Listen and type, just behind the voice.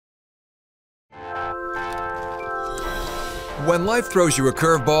When life throws you a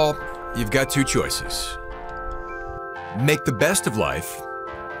curveball, you've got two choices. Make the best of life,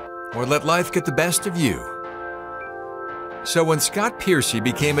 or let life get the best of you. So when Scott Piercy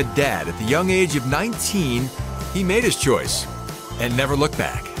became a dad at the young age of 19, he made his choice and never looked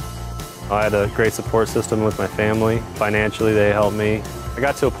back. I had a great support system with my family. Financially, they helped me. I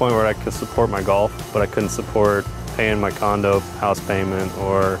got to a point where I could support my golf, but I couldn't support paying my condo house payment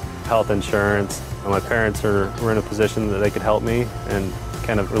or health insurance. My parents were in a position that they could help me and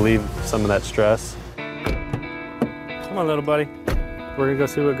kind of relieve some of that stress. Come on, little buddy. We're gonna go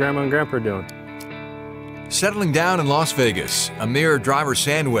see what Grandma and Grandpa are doing. Settling down in Las Vegas, a mere driver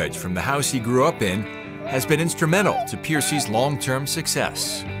sandwich from the house he grew up in, has been instrumental to Piercy's long-term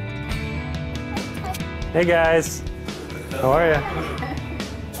success. Hey guys, how are you?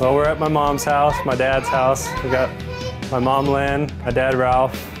 Well, we're at my mom's house, my dad's house. We got my mom Lynn, my dad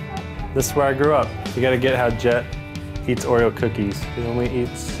Ralph. This is where I grew up. You gotta get how Jet eats Oreo cookies. He only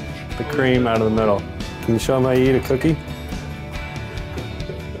eats the cream out of the middle. Can you show him how you eat a cookie?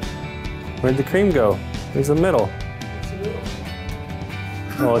 Where'd the cream go? There's the middle.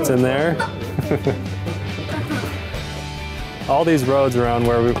 Oh, it's in there? All these roads around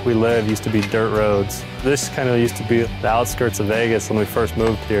where we live used to be dirt roads. This kind of used to be the outskirts of Vegas when we first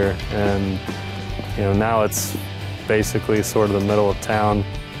moved here, and now it's basically sort of the middle of town.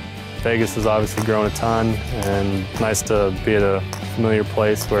 Vegas has obviously grown a ton, and it's nice to be at a familiar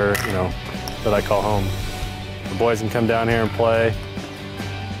place where, that I call home. The boys can come down here and play,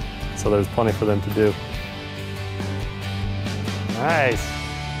 so there's plenty for them to do. Nice.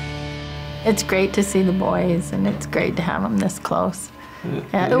 It's great to see the boys, and it's great to have them this close.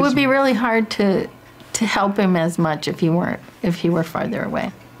 It would be really hard to help him as much if he were farther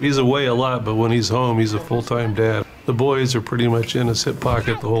away. He's away a lot, but when he's home, he's a full-time dad. The boys are pretty much in his hip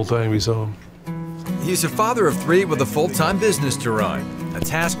pocket the whole time he's home. He's a father of three with a full-time business to run, a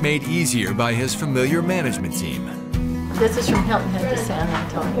task made easier by his familiar management team. This is from Hilton Head to San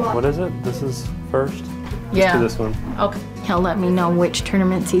Antonio. What is it? This is first? Yeah. Let's do this one. Okay. He'll let me know which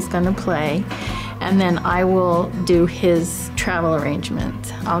tournaments he's going to play, and then I will do his travel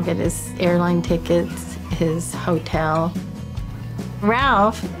arrangements. I'll get his airline tickets, his hotel.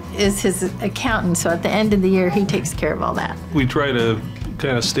 Ralph is his accountant, so at the end of the year, he takes care of all that. We try to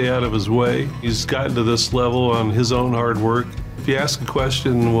kind of stay out of his way. He's gotten to this level on his own hard work. If you ask a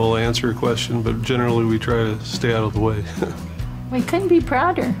question, we'll answer a question, but generally we try to stay out of the way. We couldn't be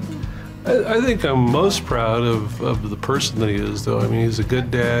prouder. I think I'm most proud of the person that he is, though. I mean, he's a good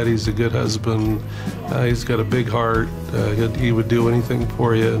dad, he's a good husband, he's got a big heart, he would do anything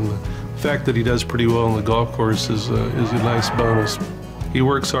for you, and the fact that he does pretty well on the golf course is a nice bonus. He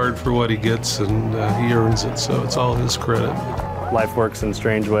works hard for what he gets, and he earns it, so it's all his credit. Life works in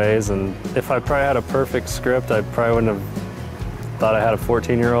strange ways, and if I probably had a perfect script, I probably wouldn't have thought I had a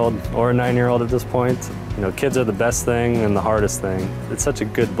 14-year-old or a 9-year-old at this point. Kids are the best thing and the hardest thing. It's such a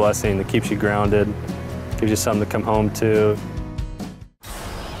good blessing that keeps you grounded, gives you something to come home to.